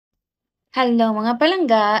Hello mga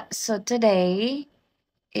palangga. So today,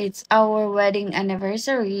 it's our wedding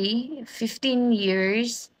anniversary, 15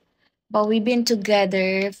 years, but we've been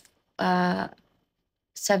together uh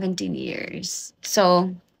 17 years.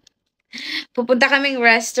 So, pupunta kaming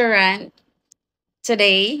restaurant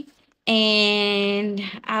today and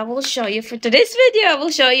I will show you for today's video. I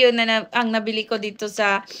will show you ang nabili ko dito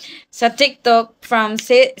sa TikTok from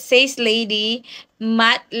Sace Lady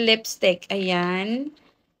matte lipstick. Ayan.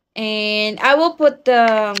 And I will put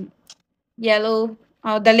the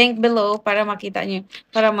link below para makita nyo,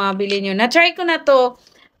 para mabili nyo. Na-try ko na to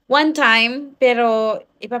one time, pero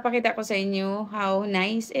ipapakita ko sa inyo how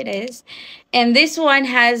nice it is. And this one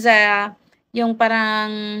has yung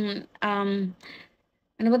parang,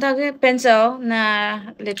 ano ba tawag? Pencil na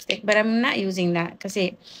lipstick. But I'm not using that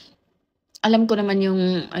kasi alam ko naman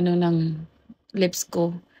yung ano ng lips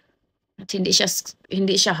ko. At hindi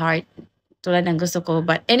siya heart tulad ng gusto ko.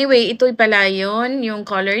 But anyway, ito pala yun, yung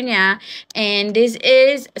color niya. And this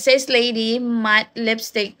is Says Lady Matte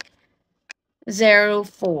Lipstick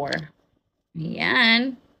 04.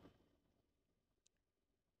 Ayan.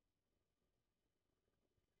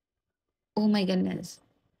 Oh my goodness.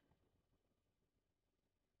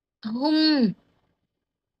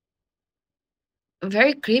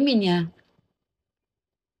 Very creamy niya.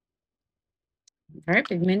 Very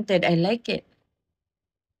pigmented. I like it.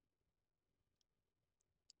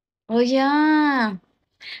 Oh yeah.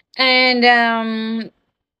 And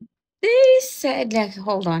they said like,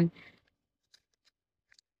 hold on.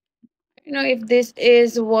 You know, if this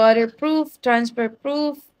is waterproof, transfer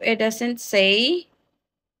proof, it doesn't say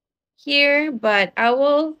here, but I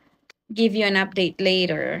will give you an update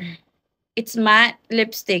later. It's matte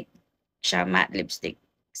lipstick. Siya, matte lipstick.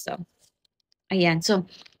 So, ayan. So,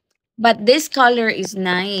 but this color is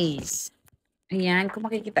nice. Ayan, kung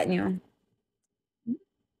makikita nyo.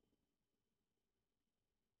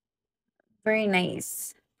 Very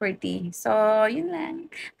nice. Pretty. So, yun lang.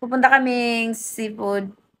 Pupunta kaming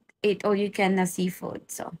seafood. Eat all you can na seafood.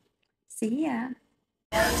 So, see ya.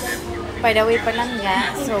 By the way palang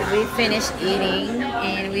nga, so we finished eating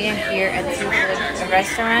and we are here at seafood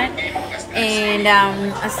restaurant. And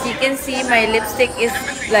as you can see, my lipstick is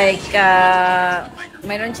like,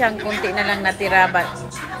 mayroon siyang kunti na lang natira, but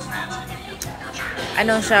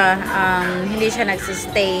ano siya, hindi siya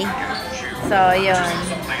nagsistay. So,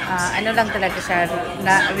 yun. Ano lang talaga siya,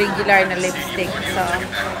 na regular na lipstick. So,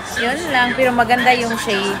 yun lang. Pero maganda yung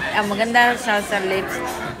shade. Maganda siya sa lips.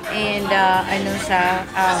 And, ano siya,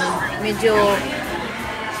 medyo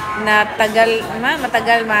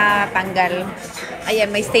matagal matanggal.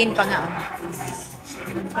 Ayan, may stain pa nga. Oh. So,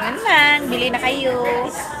 yun lang. Bili na kayo.